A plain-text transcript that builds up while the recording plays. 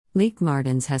Lieke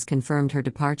Martens has confirmed her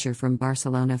departure from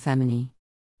Barcelona Femeni.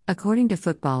 According to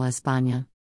Football España,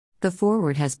 the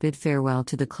forward has bid farewell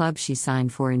to the club she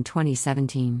signed for in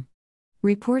 2017.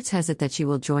 Reports has it that she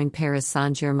will join Paris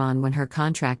Saint-Germain when her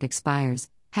contract expires,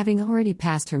 having already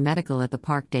passed her medical at the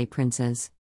Parc des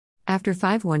Princes. After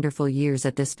 5 wonderful years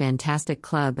at this fantastic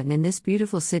club and in this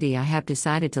beautiful city, I have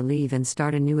decided to leave and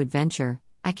start a new adventure.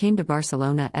 I came to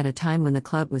Barcelona at a time when the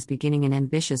club was beginning an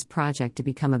ambitious project to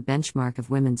become a benchmark of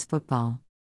women's football.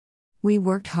 We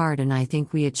worked hard and I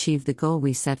think we achieved the goal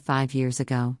we set 5 years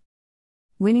ago.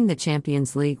 Winning the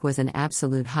Champions League was an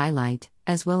absolute highlight,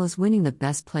 as well as winning the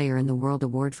Best Player in the World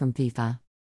award from FIFA.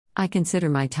 I consider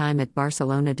my time at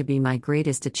Barcelona to be my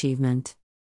greatest achievement.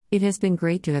 It has been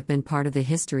great to have been part of the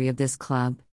history of this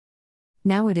club.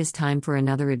 Now it is time for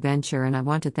another adventure, and I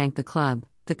want to thank the club,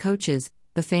 the coaches,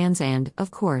 the fans and, of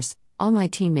course, all my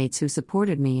teammates who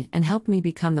supported me and helped me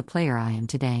become the player I am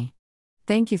today.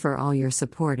 Thank you for all your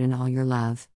support and all your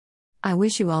love. I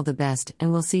wish you all the best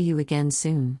and will see you again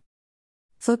soon.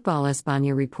 Football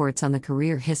España reports on the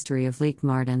career history of Lieke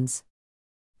Martens.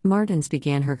 Martens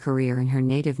began her career in her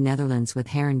native Netherlands with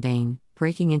Herenveen,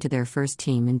 breaking into their first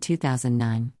team in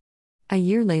 2009. A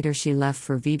year later she left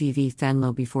for VVV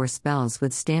Venlo before spells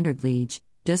with Standard Liège,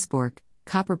 Duisburg,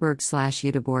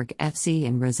 Kopperberg/Göteborg FC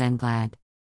and Roosendaal.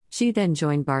 She then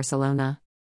joined Barcelona.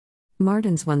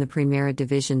 Martens won the Primera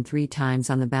Division 3 times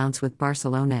on the bounce with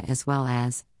Barcelona, as well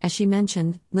as she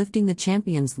mentioned, lifting the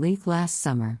Champions League last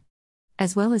summer.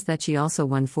 As well as that, she also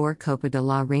won 4 Copa de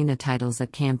la Reina titles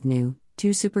at Camp Nou, 2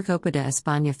 Supercopa de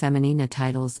España Femenina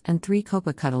titles and 3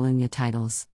 Copa Catalunya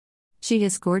titles. She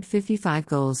has scored 55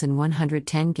 goals in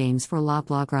 110 games for La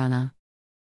Blaugrana.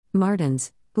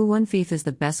 Martens, who won FIFA's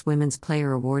The Best Women's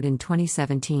Player award in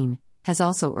 2017, has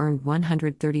also earned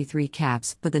 133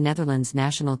 caps for the Netherlands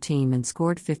national team and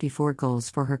scored 54 goals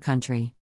for her country.